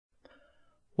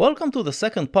Welcome to the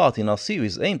second part in our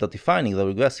series aimed at defining the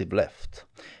regressive left.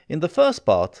 In the first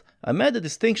part, I made a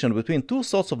distinction between two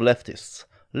sorts of leftists,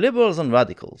 liberals and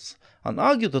radicals, and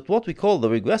argued that what we call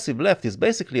the regressive left is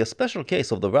basically a special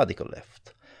case of the radical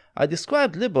left. I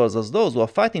described liberals as those who are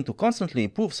fighting to constantly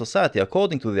improve society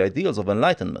according to the ideals of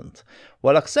enlightenment,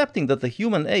 while accepting that the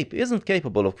human ape isn't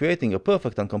capable of creating a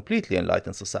perfect and completely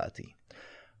enlightened society.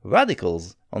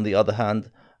 Radicals, on the other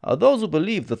hand, are those who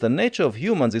believe that the nature of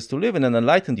humans is to live in an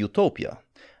enlightened utopia,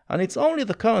 and it's only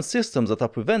the current systems that are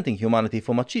preventing humanity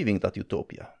from achieving that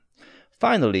utopia.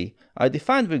 Finally, I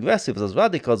defined regressives as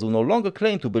radicals who no longer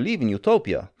claim to believe in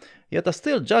utopia, yet are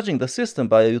still judging the system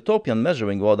by a utopian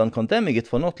measuring rod and condemning it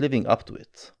for not living up to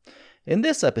it. In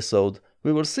this episode,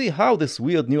 we will see how this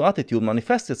weird new attitude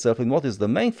manifests itself in what is the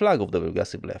main flag of the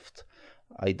regressive left: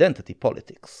 identity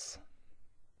politics.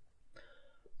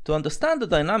 To understand the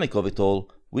dynamic of it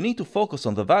all, we need to focus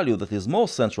on the value that is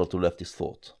most central to leftist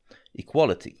thought: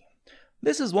 equality.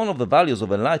 This is one of the values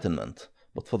of enlightenment,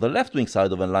 but for the left-wing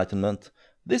side of enlightenment,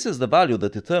 this is the value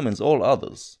that determines all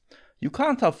others. You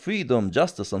can't have freedom,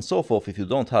 justice, and so forth if you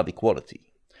don't have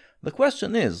equality. The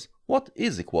question is, what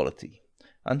is equality?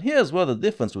 And here's where the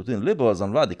difference between liberals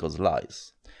and radicals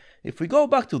lies. If we go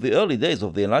back to the early days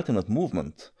of the Enlightenment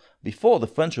movement, before the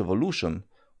French Revolution,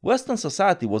 Western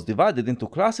society was divided into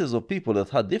classes of people that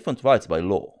had different rights by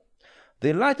law.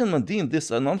 The Enlightenment deemed this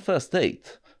an unfair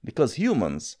state, because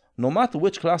humans, no matter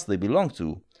which class they belong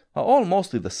to, are all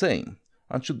mostly the same,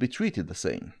 and should be treated the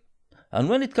same. And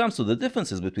when it comes to the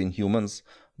differences between humans,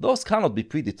 those cannot be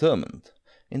predetermined.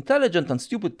 Intelligent and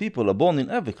stupid people are born in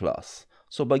every class,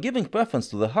 so by giving preference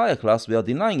to the higher class we are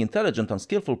denying intelligent and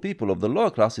skillful people of the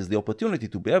lower classes the opportunity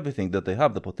to be everything that they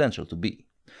have the potential to be.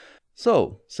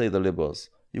 So, say the liberals,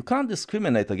 you can't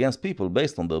discriminate against people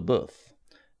based on their birth.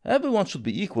 Everyone should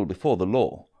be equal before the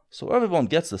law, so everyone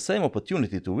gets the same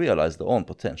opportunity to realize their own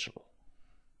potential.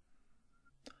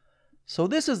 So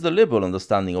this is the liberal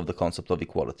understanding of the concept of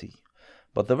equality,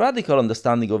 but the radical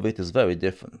understanding of it is very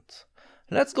different.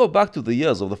 Let's go back to the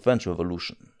years of the French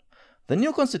Revolution. The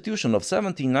new constitution of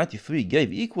 1793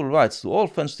 gave equal rights to all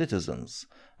French citizens,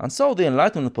 and so the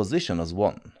Enlightenment position has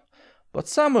won. But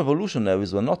some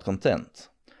revolutionaries were not content.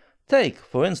 Take,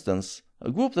 for instance, a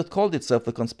group that called itself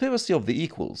the Conspiracy of the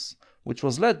Equals, which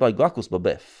was led by Gracchus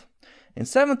Babeuf. In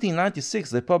 1796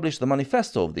 they published the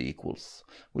Manifesto of the Equals,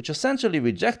 which essentially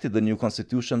rejected the new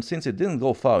constitution since it didn't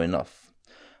go far enough.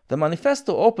 The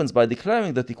manifesto opens by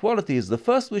declaring that equality is the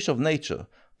first wish of nature,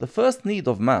 the first need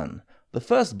of man, the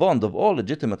first bond of all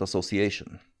legitimate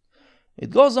association. It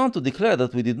goes on to declare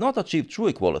that we did not achieve true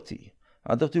equality,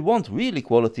 and that we want real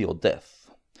equality or death.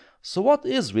 So what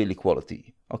is real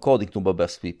equality, according to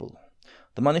Babeuf's people?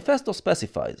 The manifesto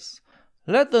specifies,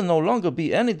 let there no longer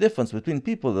be any difference between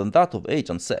people than that of age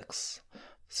and sex.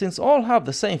 Since all have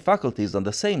the same faculties and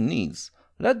the same needs,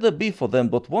 let there be for them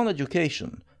but one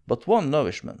education, but one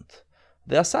nourishment.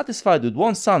 They are satisfied with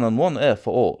one sun and one air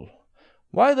for all.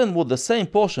 Why then would the same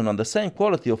portion and the same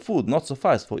quality of food not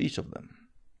suffice for each of them?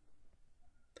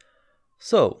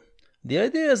 So, the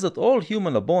idea is that all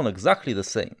humans are born exactly the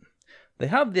same. They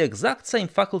have the exact same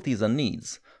faculties and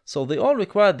needs, so they all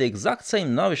require the exact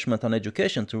same nourishment and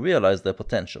education to realize their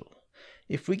potential.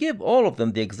 If we give all of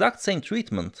them the exact same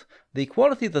treatment, the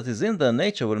equality that is in their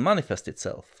nature will manifest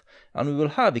itself, and we will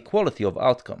have equality of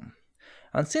outcome.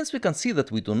 And since we can see that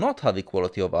we do not have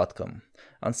equality of outcome,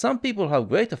 and some people have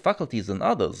greater faculties than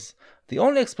others, the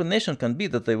only explanation can be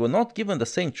that they were not given the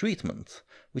same treatment,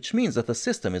 which means that the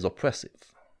system is oppressive.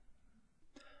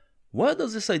 Where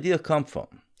does this idea come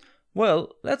from? Well,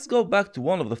 let's go back to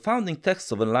one of the founding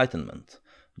texts of Enlightenment,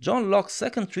 John Locke's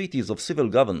Second Treatise of Civil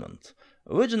Government,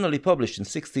 originally published in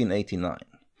 1689.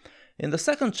 In the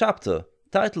second chapter,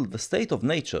 titled The State of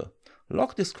Nature,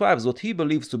 Locke describes what he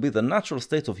believes to be the natural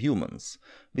state of humans,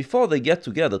 before they get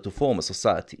together to form a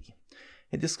society.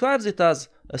 He describes it as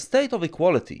a state of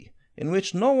equality, in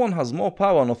which no one has more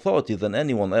power and authority than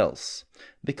anyone else,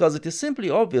 because it is simply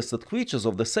obvious that creatures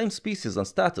of the same species and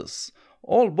status,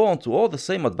 all born to all the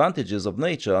same advantages of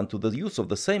nature and to the use of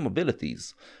the same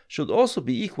abilities, should also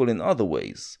be equal in other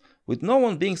ways, with no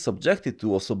one being subjected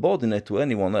to or subordinate to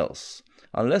anyone else,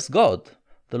 unless God,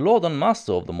 the Lord and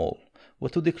Master of them all, were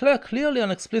to declare clearly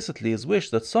and explicitly his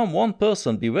wish that some one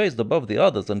person be raised above the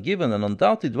others and given an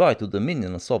undoubted right to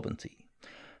dominion and sovereignty.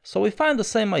 So we find the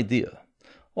same idea.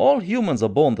 All humans are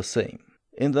born the same.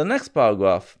 In the next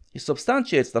paragraph, he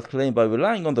substantiates that claim by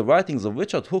relying on the writings of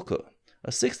Richard Hooker, a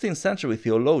 16th century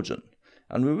theologian,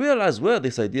 and we realize where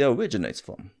this idea originates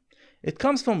from. It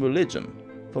comes from religion,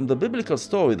 from the biblical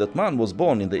story that man was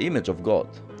born in the image of God.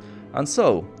 And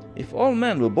so, if all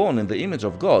men were born in the image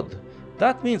of God,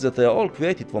 That means that they are all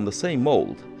created from the same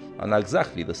mold, and are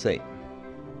exactly the same.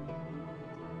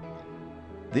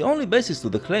 The only basis to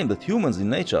the claim that humans in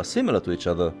nature are similar to each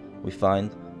other, we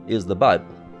find, is the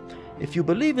Bible. If you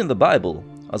believe in the Bible,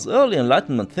 as early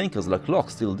Enlightenment thinkers like Locke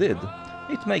still did,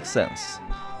 it makes sense.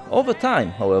 Over time,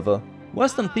 however,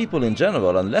 Western people in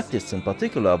general and leftists in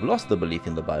particular have lost the belief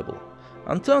in the Bible,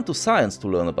 and turned to science to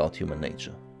learn about human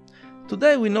nature.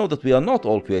 Today we know that we are not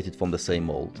all created from the same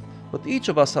mold, but each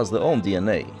of us has their own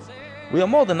DNA. We are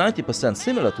more than 90%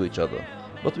 similar to each other,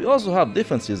 but we also have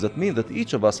differences that mean that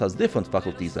each of us has different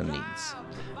faculties and needs.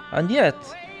 And yet,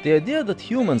 the idea that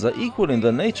humans are equal in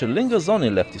their nature lingers on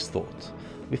in leftist thought,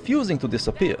 refusing to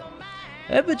disappear.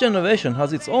 Every generation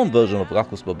has its own version of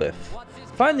Racus Babef,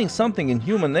 finding something in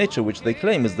human nature which they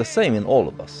claim is the same in all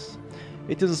of us.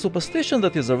 It is a superstition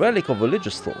that is a relic of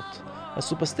religious thought, a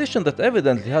superstition that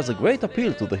evidently has a great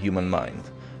appeal to the human mind,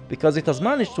 because it has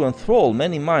managed to enthrall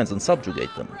many minds and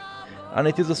subjugate them. And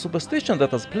it is a superstition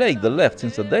that has plagued the left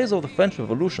since the days of the French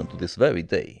Revolution to this very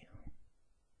day.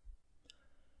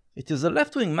 It is a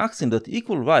left-wing maxim that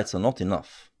equal rights are not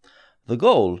enough. The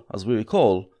goal, as we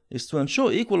recall, is to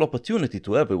ensure equal opportunity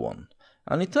to everyone,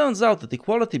 and it turns out that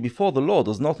equality before the law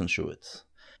does not ensure it.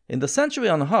 In the century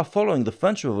and a half following the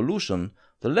French Revolution,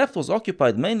 the left was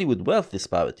occupied mainly with wealth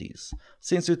disparities,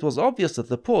 since it was obvious that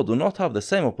the poor do not have the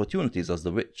same opportunities as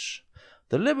the rich.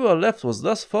 The liberal left was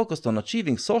thus focused on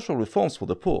achieving social reforms for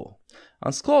the poor,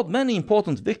 and scored many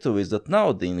important victories that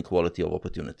narrowed the inequality of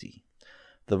opportunity.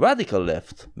 The radical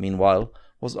left, meanwhile,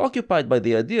 was occupied by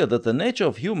the idea that the nature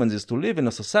of humans is to live in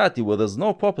a society where there is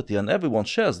no property and everyone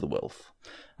shares the wealth,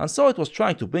 and so it was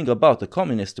trying to bring about a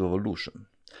communist revolution.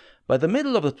 By the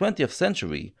middle of the 20th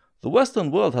century, the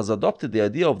Western world has adopted the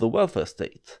idea of the welfare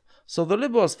state, so the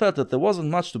liberals felt that there wasn't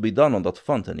much to be done on that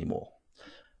front anymore.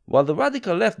 While the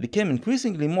radical left became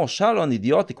increasingly more shallow and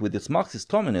idiotic with its Marxist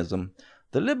communism,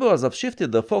 the liberals have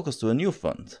shifted their focus to a new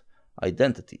front: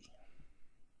 identity.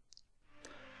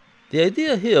 The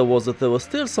idea here was that there were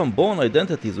still some born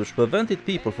identities which prevented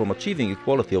people from achieving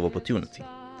equality of opportunity.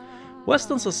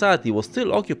 Western society was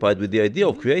still occupied with the idea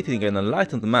of creating an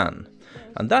enlightened man,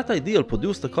 and that ideal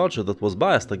produced a culture that was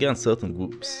biased against certain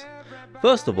groups.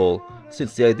 First of all,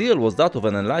 since the ideal was that of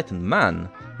an enlightened man,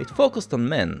 it focused on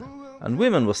men, and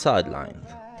women were sidelined.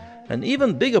 An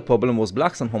even bigger problem was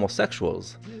blacks and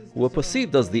homosexuals, who were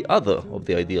perceived as the other of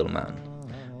the ideal man.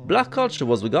 Black culture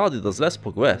was regarded as less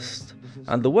progressed,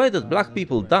 and the way that black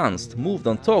people danced, moved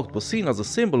and talked was seen as a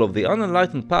symbol of the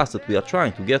unenlightened past that we are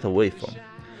trying to get away from.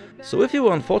 So if you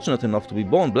were unfortunate enough to be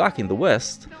born black in the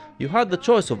West, you had the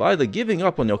choice of either giving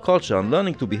up on your culture and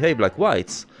learning to behave like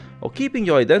whites, or keeping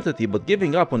your identity but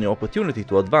giving up on your opportunity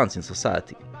to advance in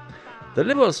society. The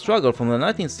liberal struggle from the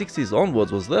 1960s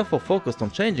onwards was therefore focused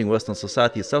on changing Western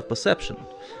society's self-perception,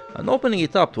 and opening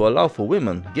it up to allow for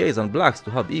women, gays and blacks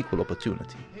to have equal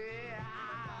opportunity.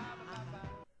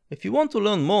 If you want to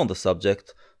learn more on the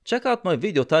subject, check out my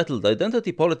video titled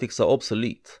 "Identity Politics Are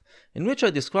Obsolete", in which I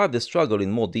describe this struggle in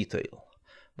more detail.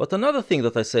 But another thing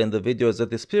that I say in the video is that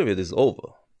this period is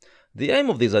over. The aim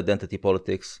of these identity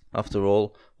politics, after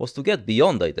all, was to get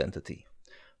beyond identity.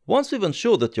 Once we've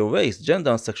ensured that your race,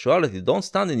 gender and sexuality don't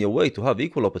stand in your way to have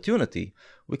equal opportunity,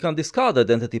 we can discard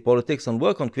identity politics and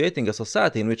work on creating a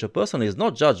society in which a person is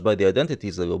not judged by the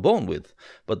identities they were born with,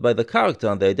 but by the character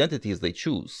and the identities they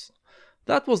choose.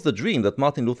 That was the dream that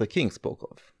Martin Luther King spoke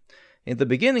of. In the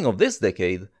beginning of this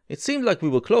decade, it seemed like we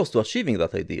were close to achieving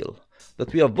that ideal,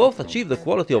 that we have both achieved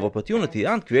equality of opportunity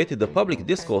and created a public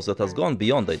discourse that has gone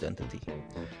beyond identity.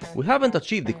 We haven't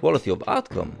achieved equality of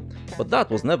outcome, but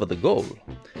that was never the goal.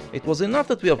 It was enough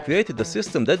that we have created a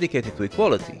system dedicated to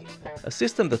equality, a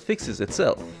system that fixes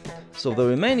itself, so the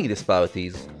remaining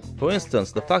disparities, for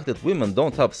instance the fact that women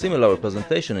don't have similar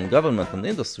representation in government and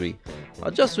industry, are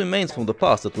just remains from the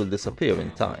past that will disappear in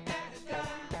time.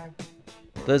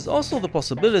 There is also the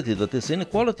possibility that this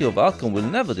inequality of outcome will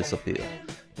never disappear,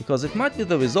 because it might be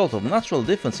the result of natural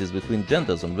differences between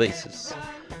genders and races.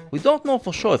 We don't know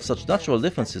for sure if such natural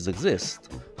differences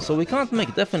exist, so we can't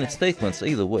make definite statements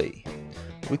either way.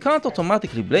 We can't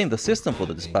automatically blame the system for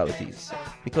the disparities,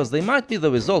 because they might be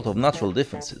the result of natural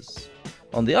differences.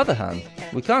 On the other hand,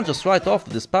 we can't just write off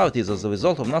the disparities as a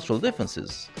result of natural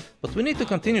differences, but we need to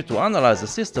continue to analyze the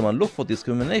system and look for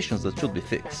discriminations that should be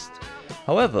fixed.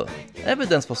 However,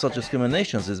 evidence for such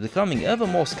discriminations is becoming ever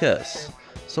more scarce,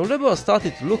 so liberals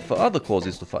started to look for other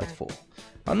causes to fight for,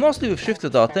 and mostly we've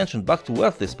shifted our attention back to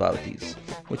wealth disparities,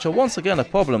 which are once again a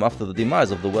problem after the demise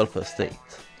of the welfare state.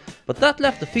 But that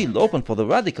left the field open for the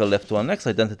radical left to annex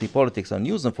identity politics and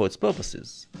use them for its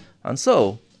purposes, and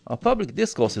so, our public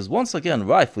discourse is once again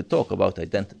rife with talk about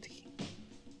identity.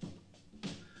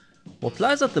 What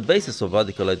lies at the basis of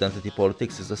radical identity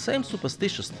politics is the same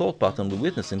superstitious thought pattern we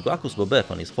witness in Gracchus Babeuf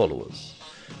and his followers.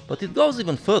 But it goes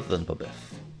even further than Babeuf.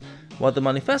 While the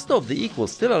Manifesto of the Equal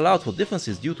still allowed for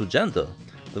differences due to gender,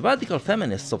 the radical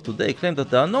feminists of today claim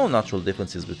that there are no natural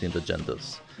differences between the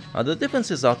genders, and the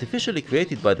differences are artificially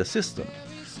created by the system,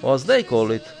 or as they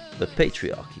call it, the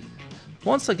patriarchy.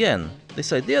 Once again,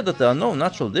 this idea that there are no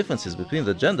natural differences between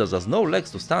the genders has no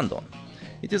legs to stand on.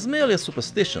 It is merely a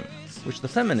superstition, which the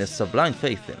feminists have blind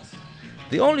faith in.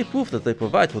 The only proof that they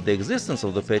provide for the existence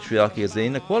of the patriarchy is the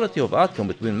inequality of outcome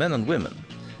between men and women,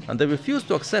 and they refuse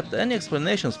to accept any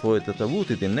explanations for it that are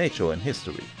rooted in nature and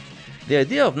history. The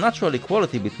idea of natural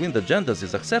equality between the genders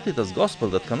is accepted as gospel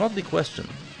that cannot be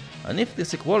questioned, and if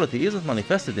this equality isn't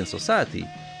manifested in society,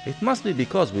 it must be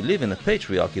because we live in a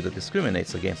patriarchy that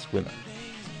discriminates against women.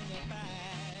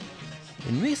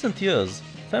 In recent years,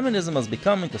 feminism has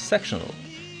become intersectional,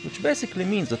 which basically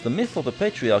means that the myth of the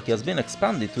patriarchy has been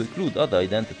expanded to include other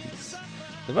identities.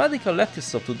 The radical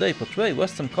leftists of today portray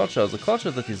Western culture as a culture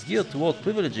that is geared toward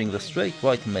privileging the straight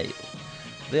white male.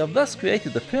 They have thus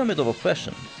created a pyramid of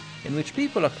oppression, in which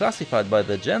people are classified by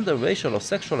their gender, racial or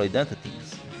sexual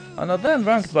identities, and are then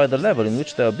ranked by the level in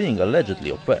which they are being allegedly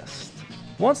oppressed.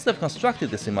 Once they've constructed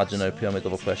this imaginary pyramid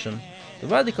of oppression, the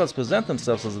radicals present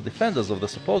themselves as the defenders of the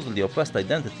supposedly oppressed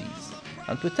identities,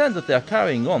 and pretend that they are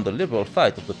carrying on the liberal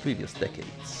fight of the previous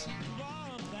decades.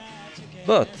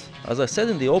 But, as I said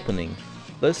in the opening,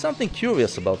 there is something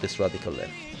curious about this radical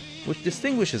left, which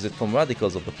distinguishes it from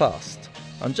radicals of the past,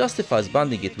 and justifies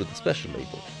banding it with a special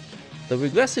label. The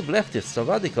regressive leftists are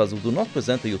radicals who do not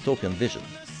present a utopian vision.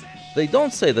 They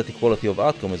don't say that equality of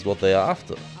outcome is what they are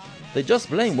after. They just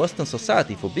blame Western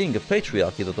society for being a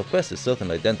patriarchy that oppresses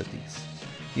certain identities.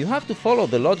 You have to follow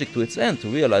the logic to its end to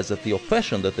realize that the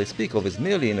oppression that they speak of is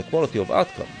merely inequality of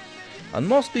outcome, and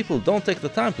most people don't take the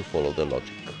time to follow their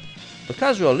logic. The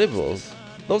casual liberals,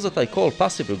 those that I call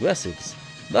passive regressives,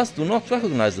 thus do not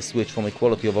recognize the switch from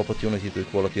equality of opportunity to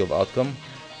equality of outcome,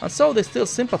 and so they still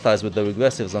sympathize with the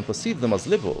regressives and perceive them as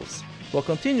liberals, who are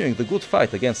continuing the good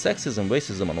fight against sexism,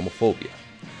 racism and homophobia.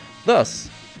 Thus,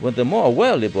 when the more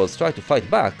aware liberals try to fight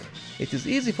back, it is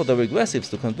easy for the regressives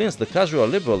to convince the casual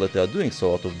liberal that they are doing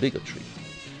so out of bigotry.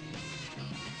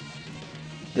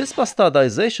 This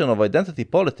bastardization of identity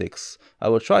politics, I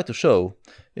will try to show,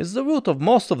 is the root of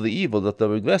most of the evil that the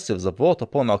regressives have brought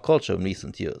upon our culture in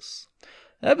recent years.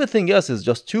 Everything else is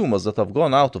just tumors that have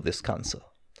grown out of this cancer.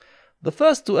 The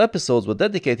first 2 episodes were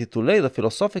dedicated to lay the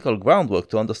philosophical groundwork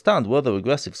to understand where the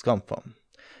regressives come from.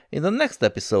 In the next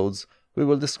episodes, we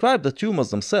will describe the tumors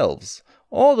themselves,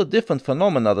 all the different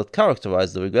phenomena that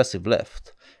characterize the regressive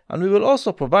left, and we will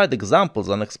also provide examples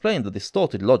and explain the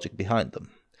distorted logic behind them.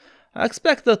 I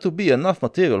expect there to be enough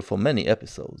material for many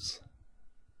episodes.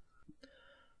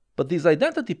 But these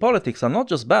identity politics are not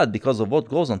just bad because of what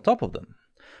goes on top of them.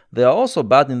 They are also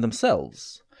bad in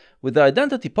themselves. With their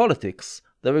identity politics,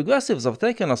 the regressives have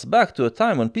taken us back to a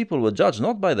time when people were judged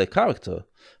not by their character,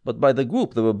 but by the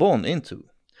group they were born into.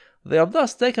 They have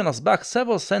thus taken us back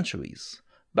several centuries,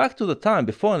 back to the time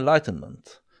before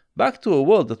Enlightenment, back to a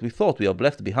world that we thought we have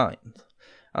left behind.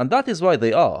 And that is why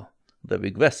they are the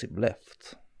regressive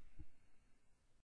left.